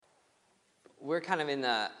We're kind of in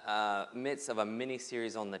the midst of a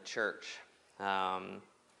mini-series on the church.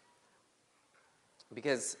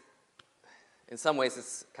 Because in some ways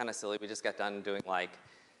it's kind of silly. We just got done doing like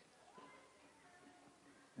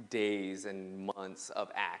days and months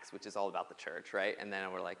of Acts, which is all about the church, right? And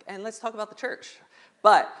then we're like, and let's talk about the church.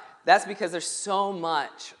 But that's because there's so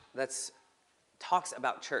much that's talks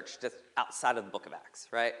about church just outside of the book of Acts,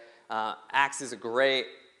 right? Acts is a great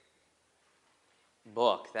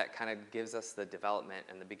book that kind of gives us the development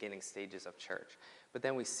and the beginning stages of church. But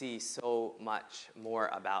then we see so much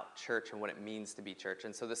more about church and what it means to be church.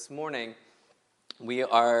 And so this morning, we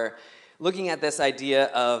are looking at this idea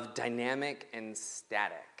of dynamic and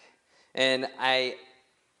static. And I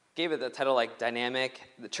gave it the title like dynamic,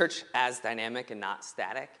 the church as dynamic and not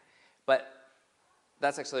static. But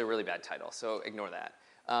that's actually a really bad title, so ignore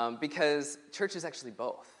that. Because church is actually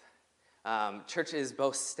both. Church is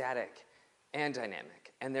both static and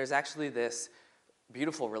dynamic. And there's actually this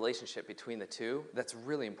beautiful relationship between the two that's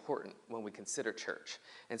really important when we consider church.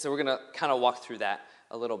 And so we're going to kind of walk through that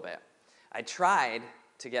a little bit. I tried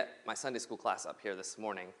to get my Sunday school class up here this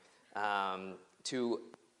morning to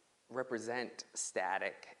represent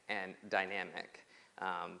static and dynamic,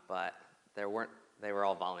 but they were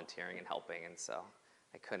all volunteering and helping, and so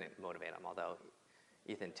I couldn't motivate them, although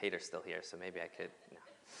Ethan Tater's still here, so maybe I could.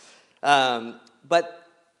 No. But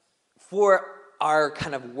for our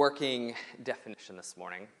kind of working definition this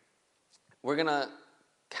morning, we're going to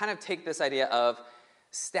kind of take this idea of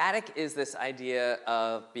static is this idea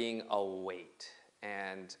of being a weight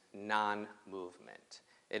and non-movement.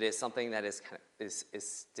 It is something that is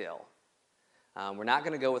still. We're not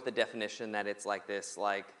going to go with the definition that it's like this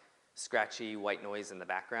like scratchy white noise in the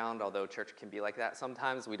background, although church can be like that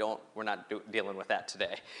sometimes. We're not dealing with that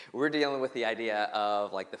today. We're dealing with the idea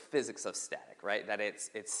of like the physics of static, right? That it's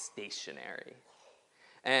stationary.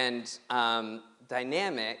 And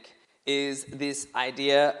dynamic is this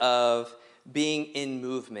idea of being in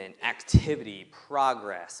movement, activity,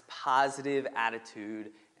 progress, positive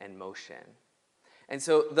attitude, and motion. And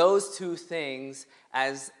so those two things,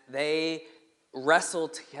 as they wrestle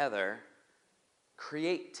together,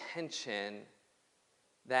 create tension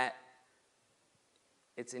that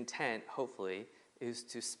its intent, hopefully, is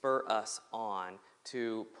to spur us on,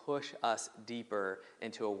 to push us deeper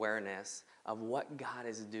into awareness of what God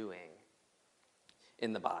is doing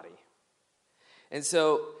in the body. And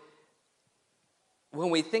so when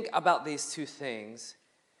we think about these two things,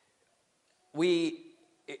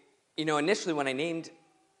 initially when I named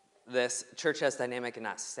this church as dynamic and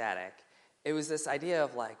not static, it was this idea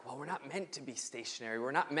of like, well, we're not meant to be stationary.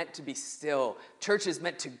 We're not meant to be still. Church is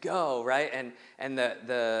meant to go, right? And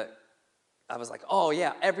I was like, oh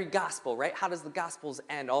yeah, every gospel, right? How does the gospels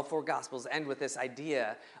end? All four gospels end with this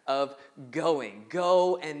idea of going.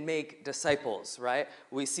 Go and make disciples, right?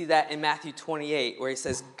 We see that in Matthew 28, where he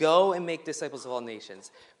says, go and make disciples of all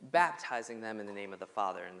nations, baptizing them in the name of the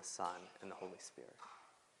Father and the Son and the Holy Spirit.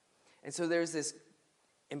 And so there's this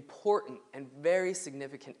important and very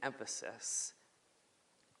significant emphasis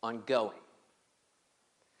on going.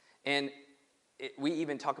 And we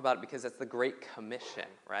even talk about it because it's the Great Commission,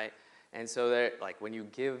 right? And so like when you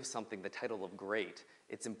give something the title of great,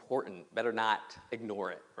 it's important. Better not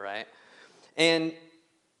ignore it, right? And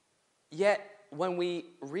yet, when we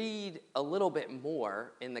read a little bit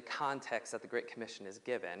more in the context that the Great Commission is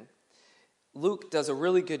given, Luke does a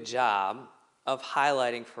really good job of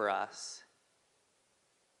highlighting for us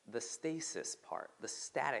the stasis part, the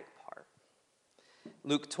static part.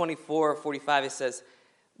 Luke 24:45, it says,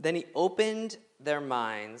 then he opened their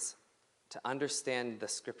minds to understand the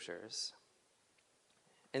scriptures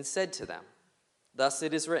and said to them, thus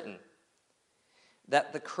it is written,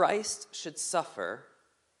 that the Christ should suffer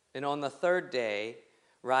and on the third day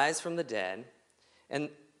rise from the dead, and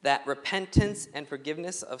that repentance and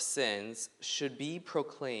forgiveness of sins should be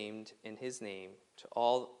proclaimed in his name to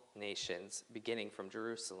all nations, beginning from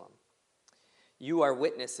Jerusalem. You are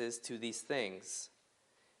witnesses to these things.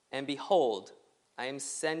 And behold, I am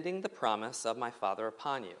sending the promise of my Father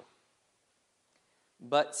upon you.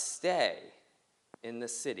 But stay in the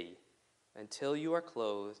city until you are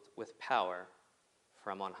clothed with power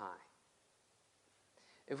from on high.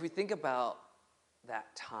 If we think about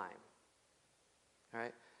that time,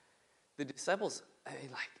 right? The disciples,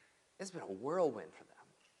 it's been a whirlwind for them.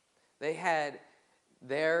 They had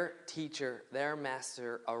their teacher, their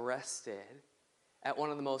master, arrested at one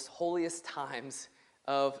of the most holiest times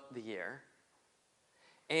of the year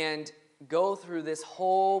and go through this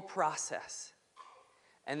whole process.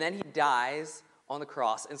 And then he dies on the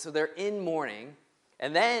cross, and so they're in mourning.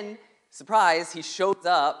 And then, surprise, he shows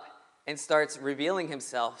up and starts revealing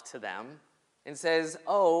himself to them and says,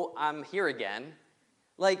 oh, I'm here again,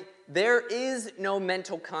 like, there is no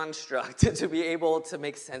mental construct to be able to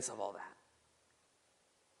make sense of all that.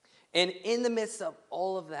 And in the midst of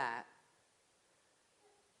all of that,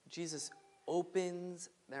 Jesus opens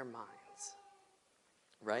their minds,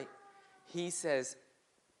 right? He says,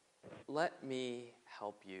 let me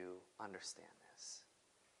help you understand this.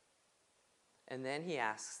 And then he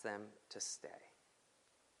asks them to stay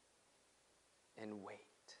and wait.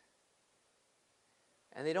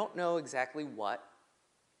 And they don't know exactly what.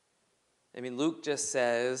 I mean, Luke just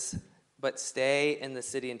says, but stay in the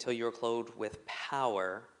city until you're clothed with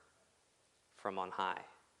power from on high.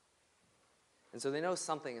 And so they know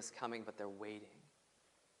something is coming, but they're waiting.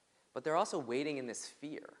 But they're also waiting in this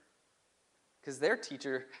fear, because their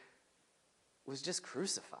teacher was just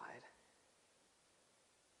crucified.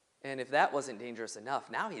 And if that wasn't dangerous enough,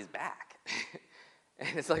 now he's back.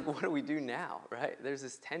 And it's like, what do we do now, right? There's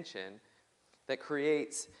this tension that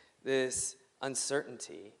creates this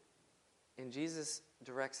uncertainty. And Jesus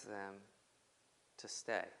directs them to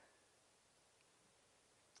stay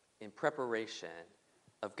in preparation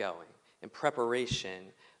of going, in preparation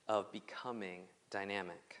of becoming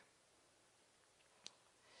dynamic.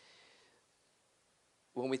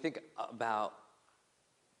 When we think about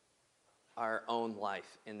our own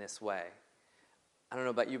life in this way, I don't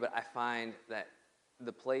know about you, but I find that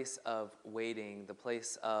the place of waiting, the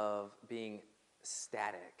place of being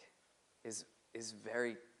static is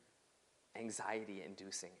very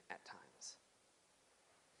anxiety-inducing at times.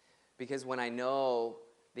 Because when I know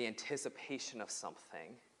the anticipation of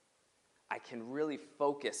something, I can really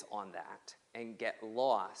focus on that and get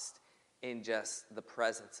lost in just the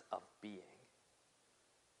presence of being.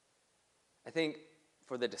 I think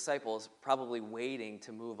for the disciples, probably waiting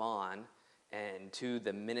to move on and to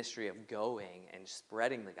the ministry of going and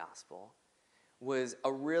spreading the gospel was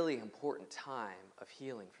a really important time of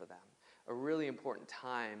healing for them, a really important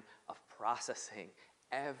time of processing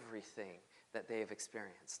everything that they have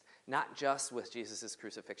experienced, not just with Jesus'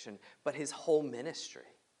 crucifixion, but his whole ministry,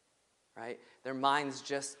 right? Their minds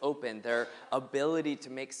just opened, their ability to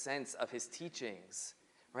make sense of his teachings,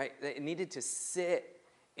 right? They needed to sit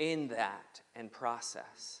in that and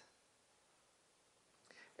process.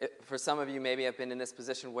 For some of you, maybe have been in this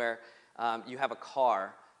position where you have a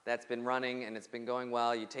car that's been running and it's been going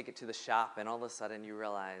well. You take it to the shop and all of a sudden you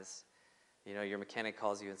realize, your mechanic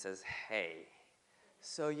calls you and says, hey,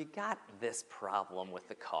 so you got this problem with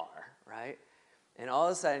the car, right? And all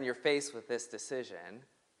of a sudden you're faced with this decision.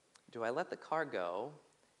 Do I let the car go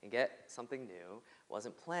and get something new?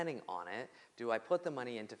 Wasn't planning on it. Do I put the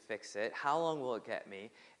money in to fix it? How long will it get me?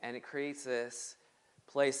 And it creates this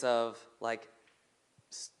place of like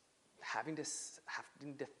having to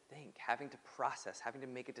think, having to process, having to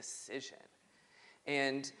make a decision.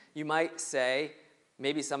 And you might say,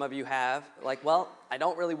 maybe some of you have, like, well, I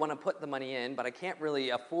don't really want to put the money in, but I can't really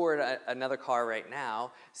afford another car right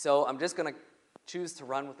now, so I'm just going to choose to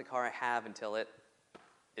run with the car I have until it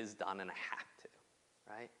is done and I have to,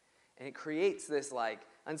 right? And it creates this, like,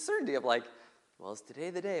 uncertainty of, like, well, is today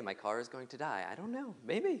the day my car is going to die? I don't know,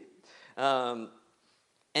 maybe.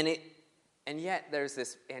 And yet there's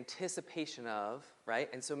this anticipation of, right?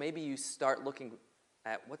 And so maybe you start looking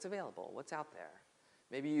at what's available, what's out there.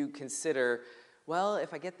 Maybe you consider, well,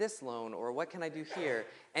 if I get this loan, or what can I do here?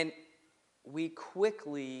 And we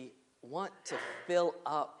quickly want to fill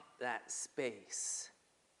up that space.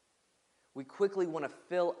 We quickly want to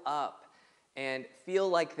fill up and feel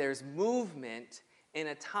like there's movement in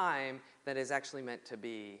a time that is actually meant to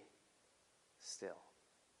be still,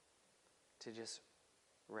 to just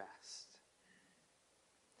rest.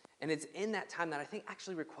 And it's in that time that I think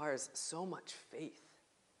actually requires so much faith,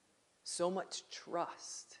 so much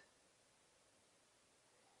trust.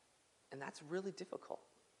 And that's really difficult.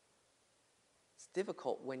 It's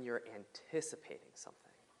difficult when you're anticipating something.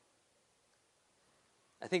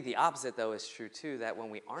 I think the opposite, though, is true, too, that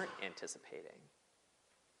when we aren't anticipating,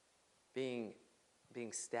 being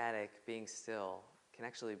static, being still, can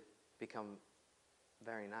actually become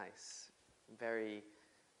very nice, very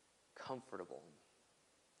comfortable.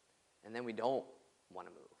 And then we don't want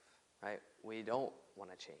to move, right? We don't want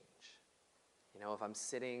to change. If I'm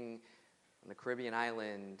sitting on the Caribbean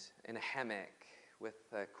island in a hammock with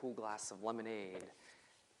a cool glass of lemonade,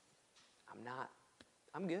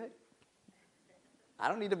 I'm good. I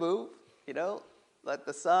don't need to move, let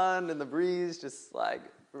the sun and the breeze just like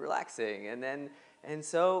relaxing. And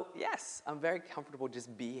so, yes, I'm very comfortable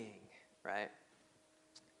just being, right?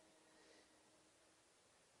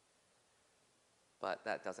 But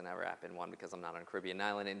that doesn't ever happen, one, because I'm not on a Caribbean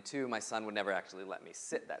island, and two, my son would never actually let me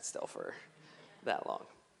sit that still for that long.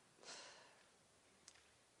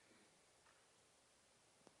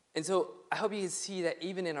 And so I hope you can see that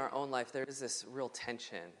even in our own life, there is this real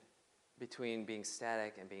tension between being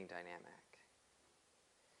static and being dynamic.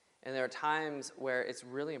 And there are times where it's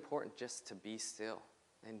really important just to be still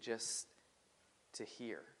and just to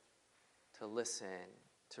hear, to listen,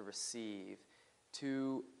 to receive,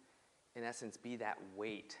 to, in essence, be that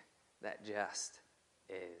weight that just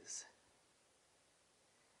is,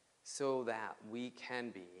 so that we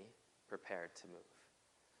can be prepared to move,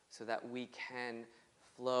 so that we can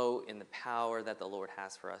flow in the power that the Lord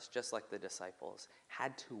has for us, just like the disciples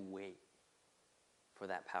had to wait for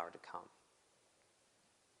that power to come.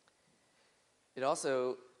 It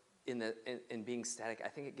also, in being static, I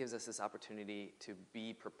think it gives us this opportunity to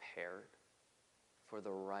be prepared for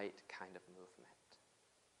the right kind of movement.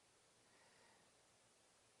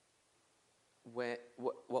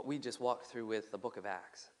 What we just walked through with the book of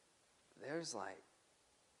Acts, there's like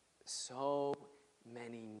so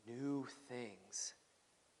many new things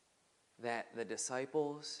that the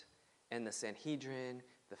disciples and the Sanhedrin,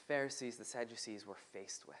 the Pharisees, the Sadducees were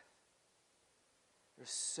faced with.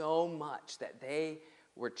 There's so much that they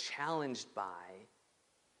were challenged by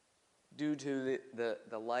due to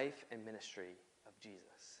the life and ministry of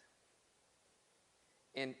Jesus.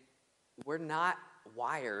 And we're not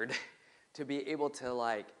wired to be able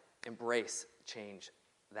to embrace change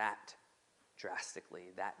that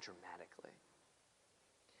drastically, that dramatically.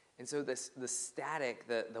 And so the static,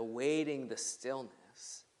 the waiting, the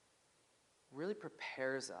stillness really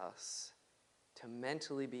prepares us to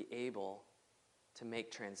mentally be able to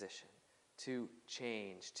make transition, to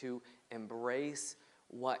change, to embrace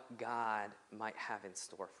what God might have in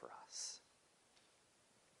store for us.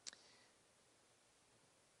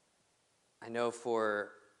 I know for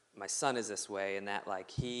my son is this way in that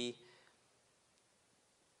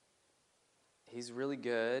he's really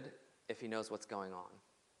good if he knows what's going on.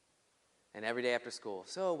 And every day after school,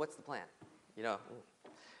 so what's the plan? And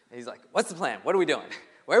he's like, what's the plan? What are we doing?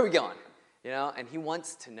 Where are we going? And he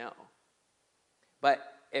wants to know. But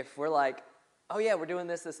if we're like, oh yeah, we're doing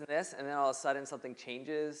this, this, and this, and then all of a sudden something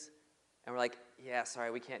changes, and we're like, yeah,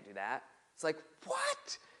 sorry, we can't do that. It's like,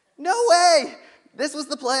 what? No way! This was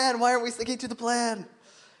the plan. Why aren't we sticking to the plan?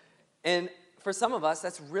 And for some of us,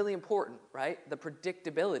 that's really important, right? The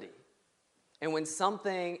predictability. And when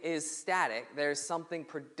something is static, there's something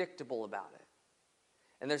predictable about it.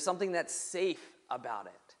 And there's something that's safe about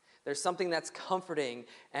it. There's something that's comforting,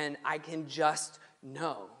 and I can just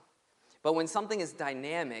know. But when something is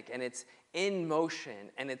dynamic, and it's in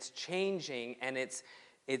motion, and it's changing, and it's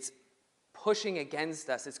pushing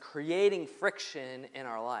against us, it's creating friction in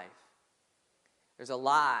our life, there's a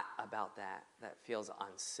lot about that feels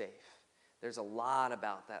unsafe. There's a lot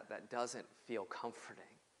about that doesn't feel comforting.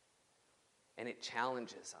 And it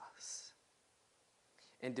challenges us.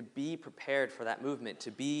 And to be prepared for that movement,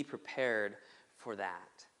 to be prepared for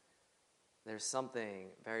that, there's something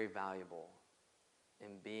very valuable in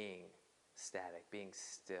being static, being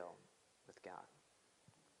still with God.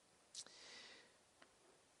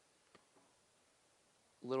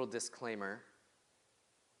 Little disclaimer.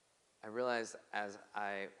 I realized as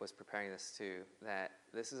I was preparing this too, that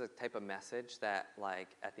this is a type of message that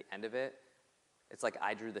at the end of it, it's like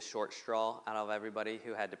I drew the short straw out of everybody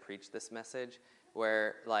who had to preach this message,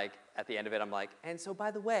 where at the end of it, I'm like, and so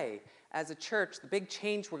by the way, as a church, the big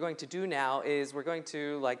change we're going to do now is we're going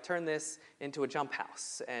to turn this into a jump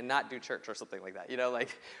house and not do church or something like that.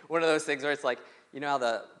 One of those things where it's how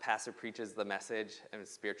the pastor preaches the message and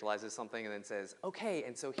spiritualizes something and then says, okay,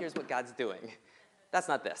 and so here's what God's doing. That's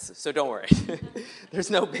not this, so don't worry.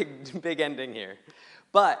 There's no big ending here.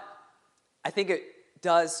 But I think it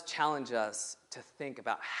does challenge us to think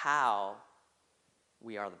about how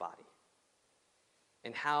we are the body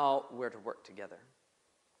and how we're to work together.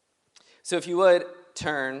 So if you would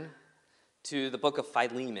turn to the book of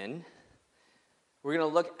Philemon, we're going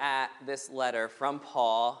to look at this letter from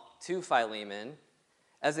Paul to Philemon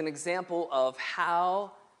as an example of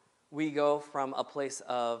how we go from a place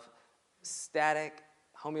of static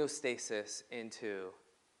homeostasis into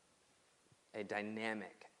a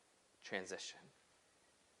dynamic transition.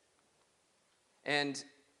 And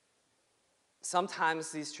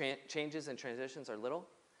sometimes these changes and transitions are little,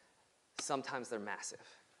 sometimes they're massive.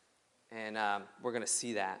 And we're going to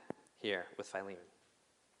see that here with Philemon.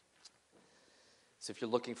 So if you're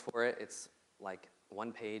looking for it, it's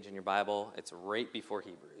one page in your Bible. It's right before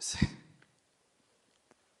Hebrews.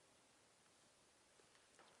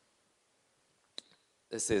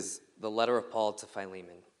 This is the letter of Paul to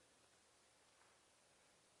Philemon.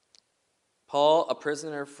 Paul, a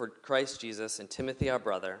prisoner for Christ Jesus, and Timothy, our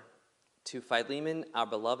brother, to Philemon, our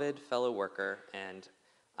beloved fellow worker, and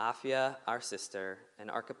Apphia, our sister, and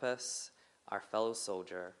Archippus, our fellow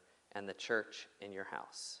soldier, and the church in your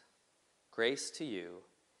house. Grace to you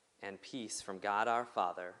and peace from God our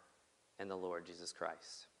Father and the Lord Jesus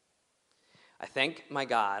Christ. I thank my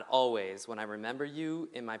God always when I remember you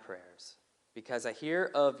in my prayers, because I hear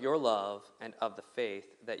of your love and of the faith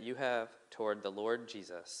that you have toward the Lord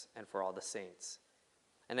Jesus and for all the saints.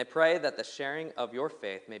 And I pray that the sharing of your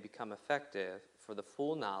faith may become effective for the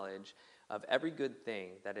full knowledge of every good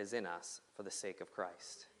thing that is in us for the sake of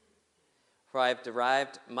Christ. For I have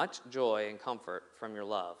derived much joy and comfort from your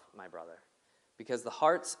love, my brother, because the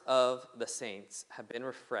hearts of the saints have been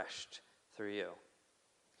refreshed through you.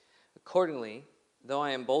 Accordingly, though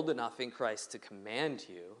I am bold enough in Christ to command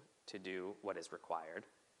you to do what is required,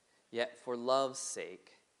 yet for love's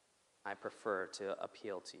sake I prefer to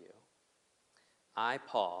appeal to you. I,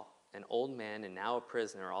 Paul, an old man and now a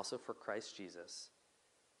prisoner also for Christ Jesus,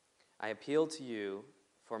 I appeal to you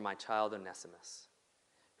for my child Onesimus,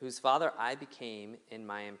 whose father I became in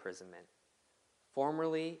my imprisonment.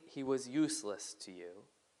 Formerly he was useless to you,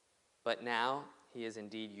 but now he is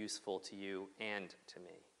indeed useful to you and to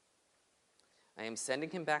me. I am sending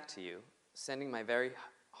him back to you, sending my very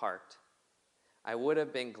heart. I would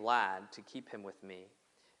have been glad to keep him with me,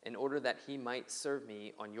 in order that he might serve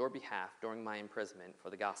me on your behalf during my imprisonment for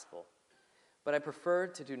the gospel. But I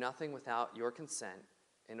preferred to do nothing without your consent,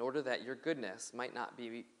 in order that your goodness might not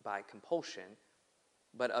be by compulsion,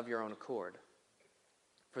 but of your own accord.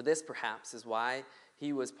 For this perhaps is why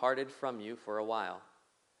he was parted from you for a while,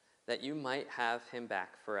 that you might have him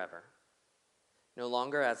back forever, no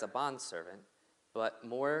longer as a bondservant, but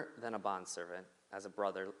more than a bondservant, as a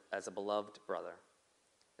brother, as a beloved brother,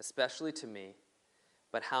 especially to me,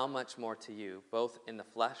 but how much more to you, both in the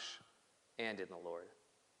flesh and in the Lord.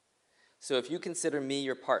 So if you consider me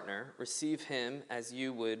your partner, receive him as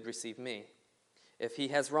you would receive me. If he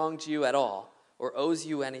has wronged you at all, or owes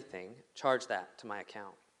you anything, charge that to my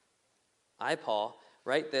account. I, Paul,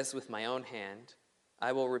 write this with my own hand.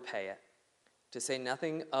 I will repay it, to say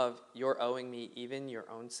nothing of your owing me even your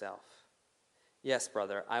own self. Yes,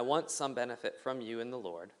 brother, I want some benefit from you in the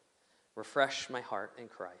Lord. Refresh my heart in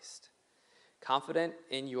Christ. Confident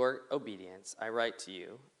in your obedience, I write to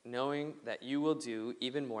you, knowing that you will do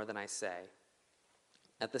even more than I say.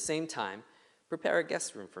 At the same time, prepare a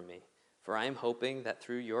guest room for me, for I am hoping that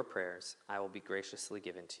through your prayers I will be graciously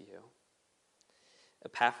given to you.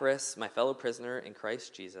 Epaphras, my fellow prisoner in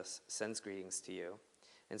Christ Jesus, sends greetings to you,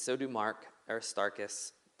 and so do Mark,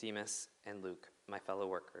 Aristarchus, Demas, and Luke, my fellow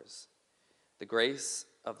workers. The grace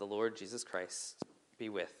of the Lord Jesus Christ be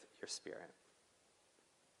with your spirit.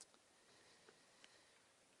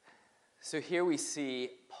 So here we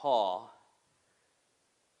see Paul,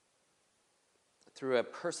 through a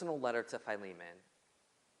personal letter to Philemon,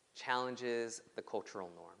 challenges the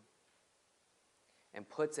cultural norm and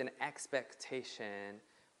puts an expectation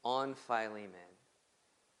on Philemon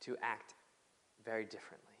to act very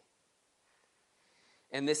differently.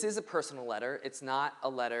 And this is a personal letter. It's not a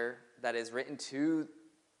letter that is written to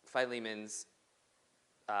Philemon's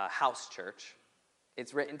house church.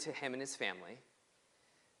 It's written to him and his family.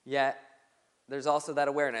 Yet, there's also that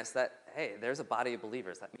awareness that, hey, there's a body of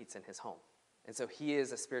believers that meets in his home. And so he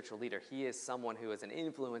is a spiritual leader. He is someone who is an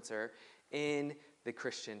influencer in the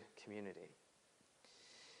Christian community.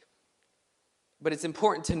 But it's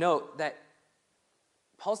important to note that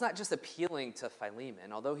Paul's not just appealing to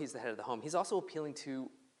Philemon, although he's the head of the home. He's also appealing to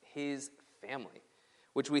his family,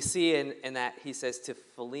 which we see in that he says to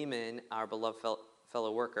Philemon, our beloved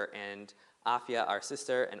fellow worker, and Apphia, our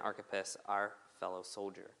sister, and Archippus, our fellow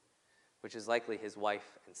soldier, which is likely his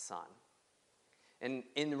wife and son. And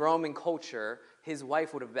in Roman culture, his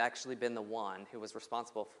wife would have actually been the one who was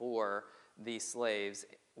responsible for the slaves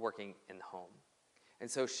working in the home.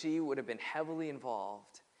 And so she would have been heavily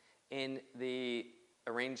involved in the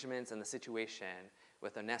arrangements and the situation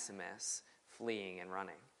with Onesimus fleeing and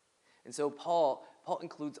running. And so Paul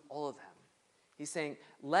includes all of them. He's saying,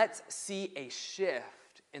 let's see a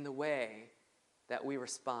shift in the way that we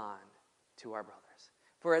respond to our brothers.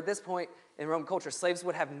 For at this point in Roman culture, slaves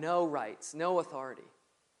would have no rights, no authority.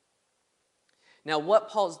 Now, what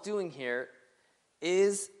Paul's doing here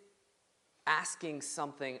is asking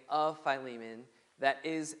something of Philemon that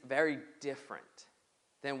is very different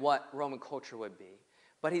than what Roman culture would be.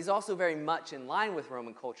 But he's also very much in line with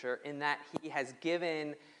Roman culture in that he has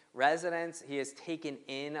given residence, he has taken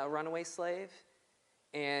in a runaway slave,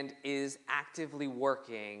 and is actively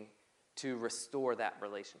working to restore that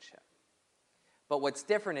relationship. But what's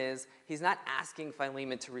different is he's not asking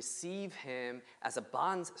Philemon to receive him as a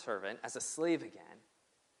bondservant, as a slave again.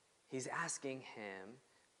 He's asking him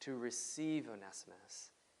to receive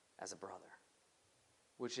Onesimus as a brother,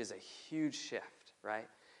 which is a huge shift, right?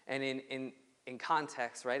 And in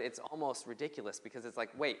context, right, it's almost ridiculous because it's like,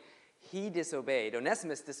 wait, he disobeyed,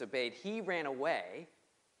 Onesimus disobeyed, he ran away,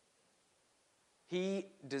 he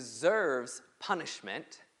deserves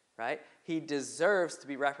punishment, right? He deserves to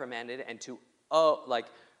be reprimanded and to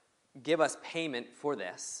give us payment for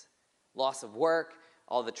this. Loss of work,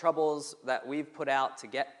 all the troubles that we've put out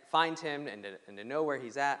to find him and to know where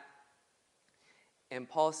he's at. And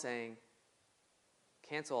Paul's saying,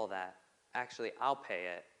 cancel all that. Actually, I'll pay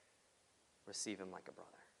it. Receive him like a brother.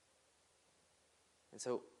 And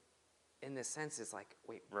so, in this sense, it's like,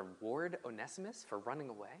 wait, reward Onesimus for running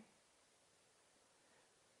away?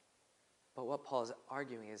 But what Paul's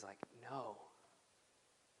arguing is like, no,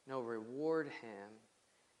 reward him,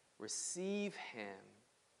 receive him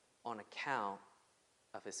on account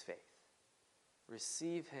of his faith.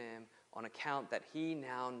 Receive him on account that he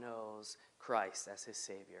now knows Christ as his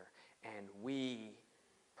Savior, and we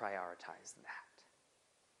prioritize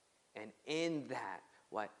that. And in that,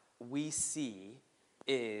 what we see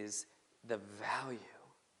is the value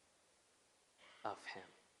of him.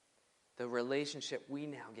 The relationship we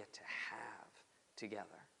now get to have together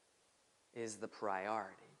is the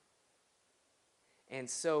priority. And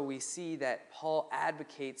so we see that Paul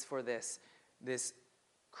advocates for this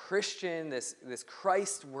Christian, this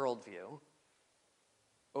Christ worldview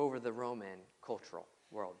over the Roman cultural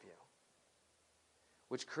worldview,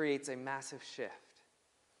 which creates a massive shift.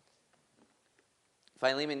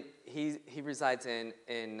 Philemon, he resides in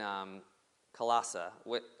Colossae,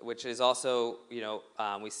 which is also,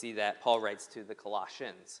 we see that Paul writes to the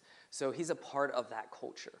Colossians. So he's a part of that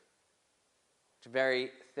culture. It's a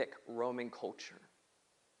very thick Roman culture.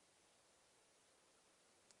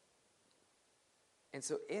 And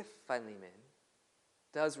so if Philemon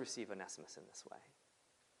does receive Onesimus in this way,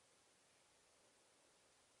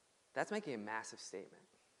 that's making a massive statement.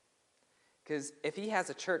 Because if he has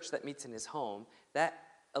a church that meets in his home, that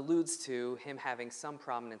alludes to him having some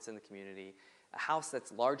prominence in the community, a house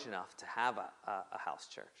that's large enough to have a house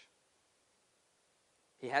church.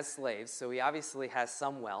 He has slaves, so he obviously has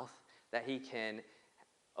some wealth that he can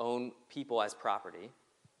own people as property.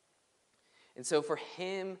 And so for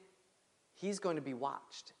him, he's going to be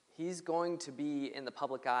watched. He's going to be in the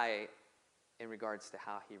public eye in regards to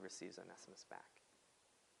how he receives Onesimus back.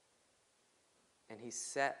 And he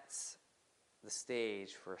sets the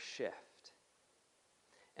stage for a shift.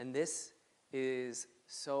 And this is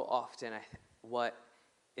so often what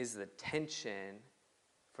is the tension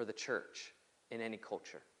for the church in any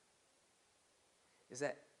culture, is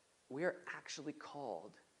that we are actually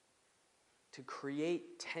called to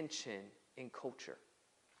create tension in culture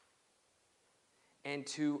and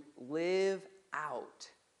to live out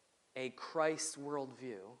a Christ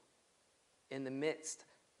worldview in the midst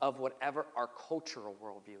of whatever our cultural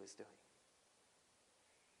worldview is doing.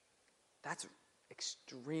 That's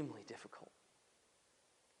extremely difficult.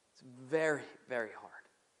 It's very, very hard.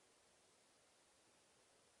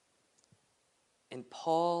 And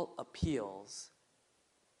Paul appeals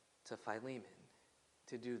to Philemon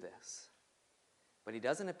to do this. But he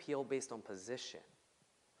doesn't appeal based on position,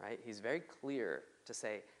 right? He's very clear to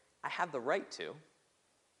say, I have the right to.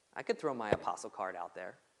 I could throw my apostle card out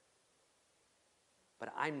there.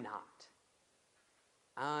 But I'm not.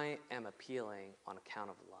 I am appealing on account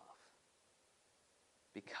of love.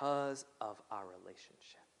 Because of our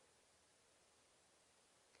relationship.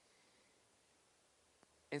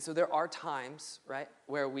 And so there are times, right,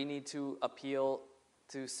 where we need to appeal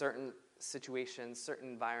to certain situations, certain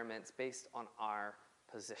environments based on our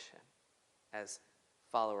position as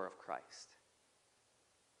follower of Christ.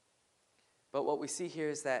 But what we see here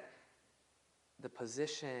is that the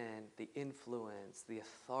position, the influence, the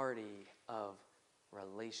authority of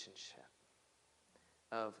relationship,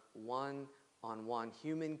 of one-on-one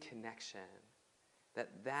human connection,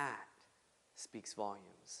 that speaks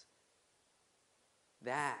volumes.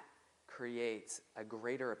 That creates a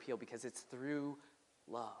greater appeal because it's through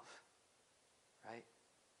love, right?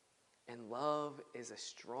 And love is a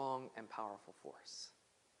strong and powerful force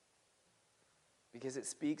because it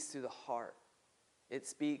speaks to the heart. It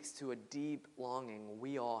speaks to a deep longing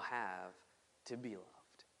we all have to be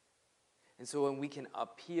loved. And so when we can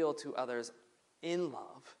appeal to others in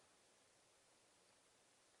love,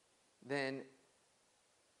 then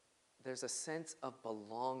there's a sense of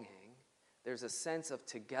belonging. There's a sense of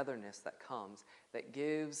togetherness that comes that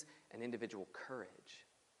gives an individual courage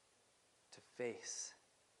to face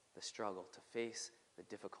the struggle, to face the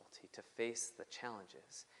difficulty, to face the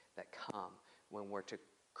challenges that come when we're to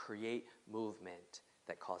create movement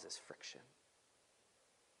that causes friction.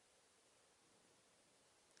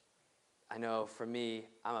 I know for me,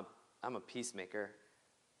 I'm a peacemaker.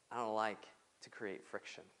 I don't like to create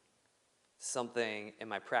friction. Something in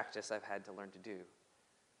my practice I've had to learn to do.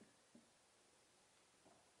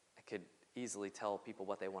 I could easily tell people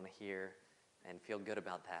what they want to hear and feel good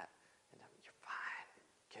about that. And you're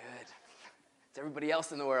fine, good. It's everybody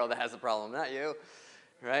else in the world that has a problem, not you,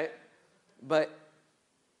 right? But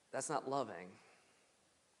that's not loving.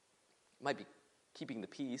 It might be keeping the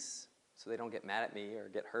peace so they don't get mad at me or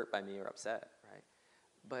get hurt by me or upset, right?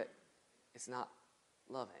 But it's not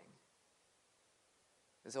loving.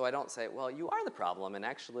 And so I don't say, well, you are the problem, and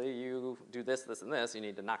actually you do this, this, and this, you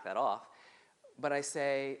need to knock that off. But I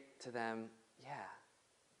say to them, yeah,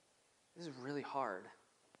 this is really hard,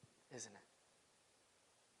 isn't it?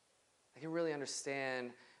 I can really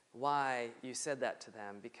understand why you said that to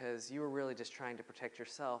them, because you were really just trying to protect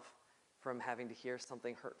yourself from having to hear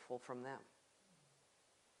something hurtful from them.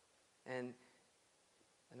 And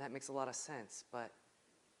that makes a lot of sense, but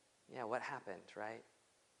yeah, what happened, right?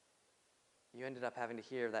 You ended up having to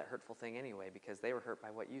hear that hurtful thing anyway because they were hurt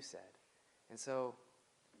by what you said. And so,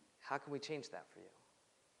 how can we change that for you?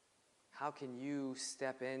 How can you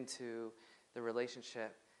step into the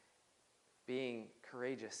relationship being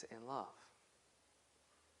courageous in love?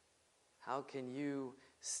 How can you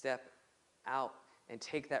step out and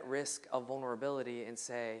take that risk of vulnerability and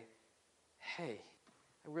say, hey,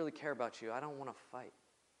 I really care about you. I don't want to fight.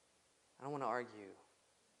 I don't want to argue.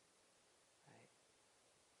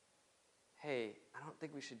 Right? Hey, I don't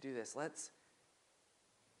think we should do this. Let's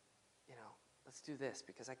do this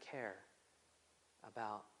because I care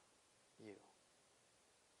about you.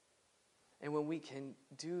 And when we can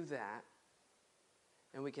do that,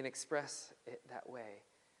 and we can express it that way,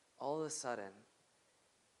 all of a sudden,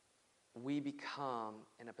 we become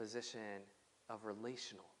in a position of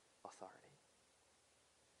relational authority.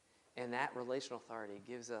 And that relational authority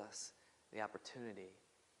gives us the opportunity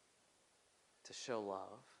to show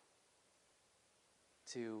love,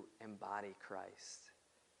 to embody Christ,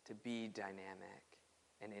 to be dynamic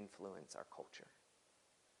and influence our culture,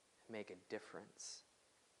 make a difference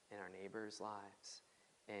in our neighbors' lives,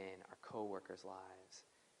 in our co-workers' lives,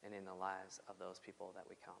 and in the lives of those people that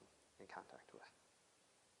we come in contact with.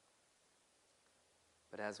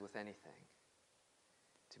 But as with anything,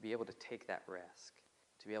 to be able to take that risk,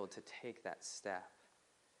 to be able to take that step,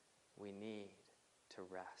 we need to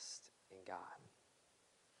rest in God.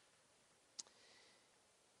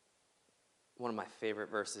 One of my favorite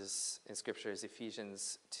verses in Scripture is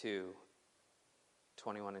Ephesians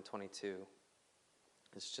 2:21 and 22.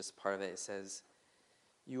 It's just part of it. It says,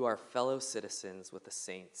 "You are fellow citizens with the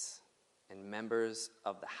saints and members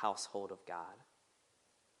of the household of God,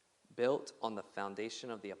 built on the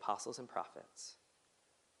foundation of the apostles and prophets,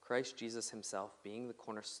 Christ Jesus himself being the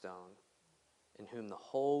cornerstone, in whom the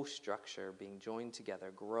whole structure being joined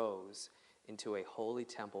together grows into a holy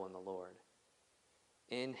temple in the Lord.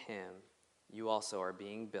 In him you also are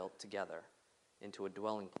being built together into a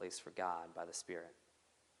dwelling place for God by the Spirit."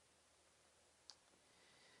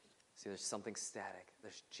 See, there's something static.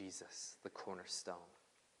 There's Jesus, the cornerstone.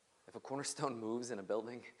 If a cornerstone moves in a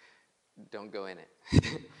building, don't go in it,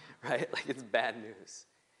 right? Like, it's bad news.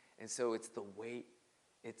 And so it's the weight,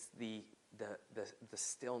 it's the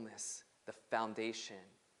stillness, the foundation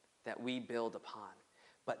that we build upon.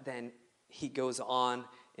 But then he goes on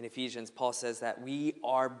in Ephesians, Paul says that we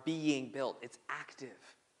are being built. It's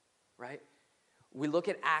active, right? We look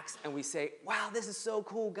at Acts and we say, wow, this is so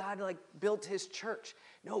cool. God built his church.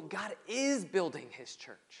 No, God is building his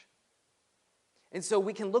church. And so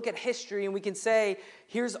we can look at history and we can say,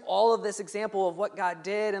 here's all of this example of what God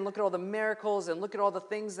did, and look at all the miracles and look at all the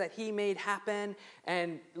things that he made happen,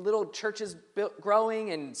 and little churches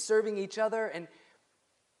growing and serving each other, and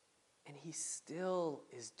he still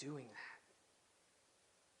is doing that.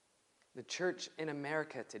 The church in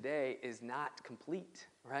America today is not complete,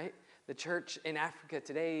 right? The church in Africa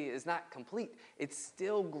today is not complete. It's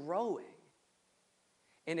still growing.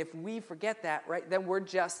 And if we forget that, right, then we're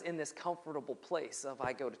just in this comfortable place of,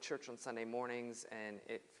 I go to church on Sunday mornings and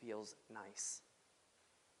it feels nice.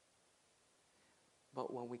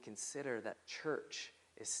 But when we consider that church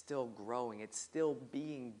is still growing, it's still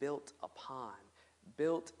being built upon,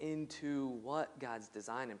 built into what God's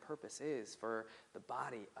design and purpose is for the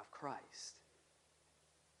body of Christ,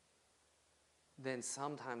 then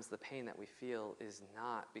sometimes the pain that we feel is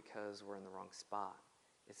not because we're in the wrong spot.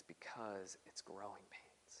 It's because it's growing pains.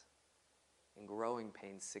 And growing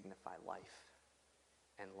pains signify life.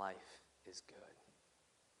 And life is good.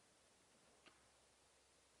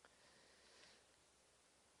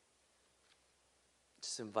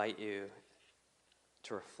 Just invite you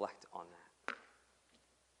to reflect on that.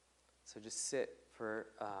 So just sit for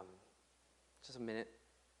just a minute,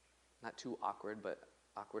 not too awkward, but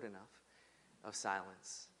awkward enough, of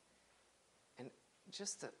silence. And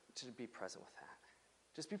just to be present with that.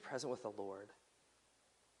 Just be present with the Lord.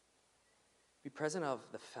 Be present of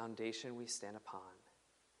the foundation we stand upon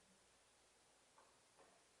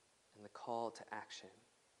and the call to action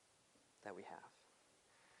that we have.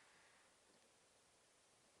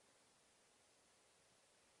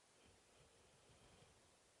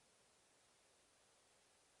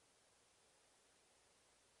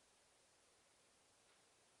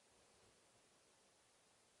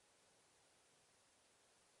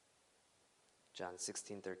 John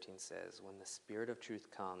 16:13 says, "When the Spirit of truth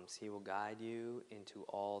comes, he will guide you into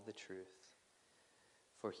all the truth.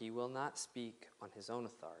 For he will not speak on his own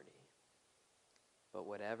authority, but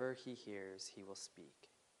whatever he hears, he will speak,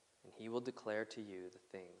 and he will declare to you the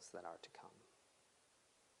things that are to come."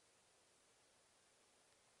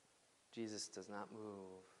 Jesus does not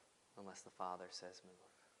move unless the Father says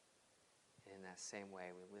move. And in that same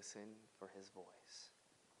way, we listen for his voice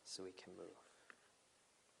so we can move.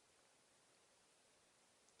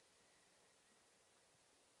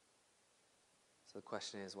 So the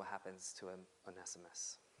question is, what happens to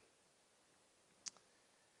Onesimus?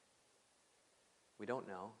 We don't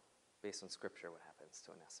know, based on Scripture, what happens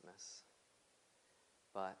to Onesimus.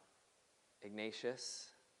 But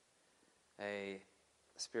Ignatius, a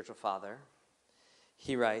spiritual father,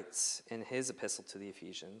 he writes in his epistle to the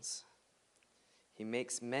Ephesians, he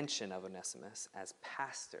makes mention of Onesimus as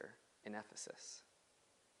pastor in Ephesus.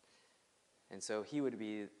 And so he would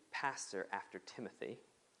be pastor after Timothy,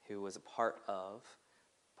 who was a part of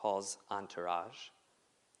Paul's entourage.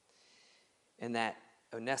 And that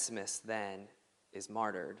Onesimus then is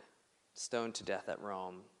martyred, stoned to death at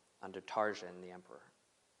Rome under Trajan, the emperor.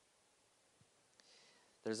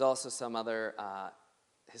 There's also some other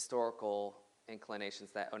historical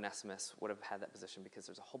inclinations that Onesimus would have had that position, because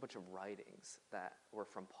there's a whole bunch of writings that were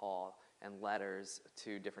from Paul and letters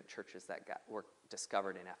to different churches that were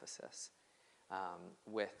discovered in Ephesus,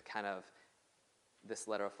 with kind of this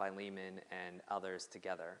letter of Philemon and others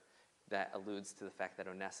together that alludes to the fact that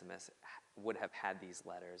Onesimus would have had these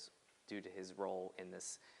letters due to his role in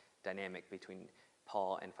this dynamic between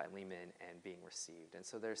Paul and Philemon and being received. And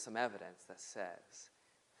so there's some evidence that says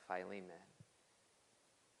Philemon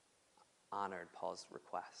honored Paul's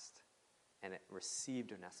request and it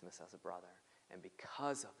received Onesimus as a brother. And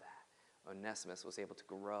because of that, Onesimus was able to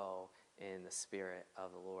grow in the Spirit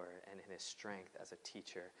of the Lord and in his strength as a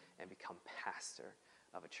teacher and become pastor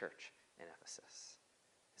of a church in Ephesus.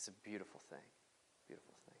 It's a beautiful thing,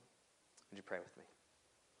 beautiful thing. Would you pray with me?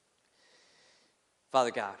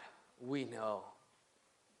 Father God, we know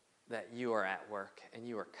that you are at work and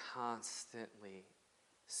you are constantly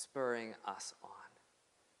spurring us on.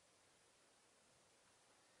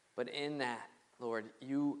 But in that, Lord,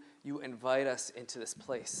 you invite us into this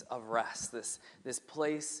place of rest, this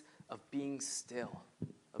place of being still,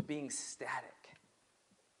 of being static,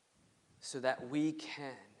 so that we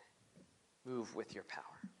can move with your power.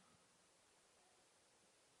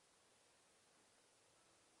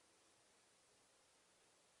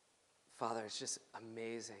 Father, it's just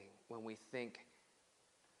amazing when we think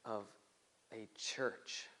of a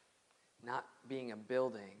church not being a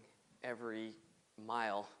building every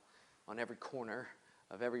mile on every corner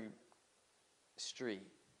of every street,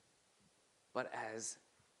 but as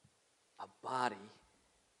a body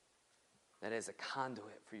that is a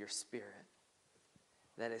conduit for your Spirit,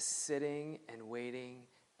 that is sitting and waiting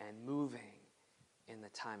and moving in the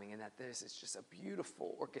timing, and that this is just a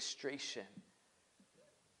beautiful orchestration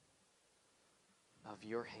of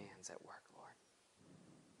your hands at work, Lord.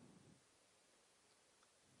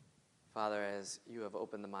 Father, as you have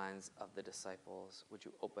opened the minds of the disciples, would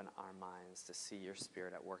you open our minds to see your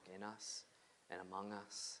Spirit at work in us and among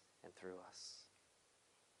us and through us?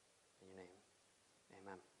 In your name.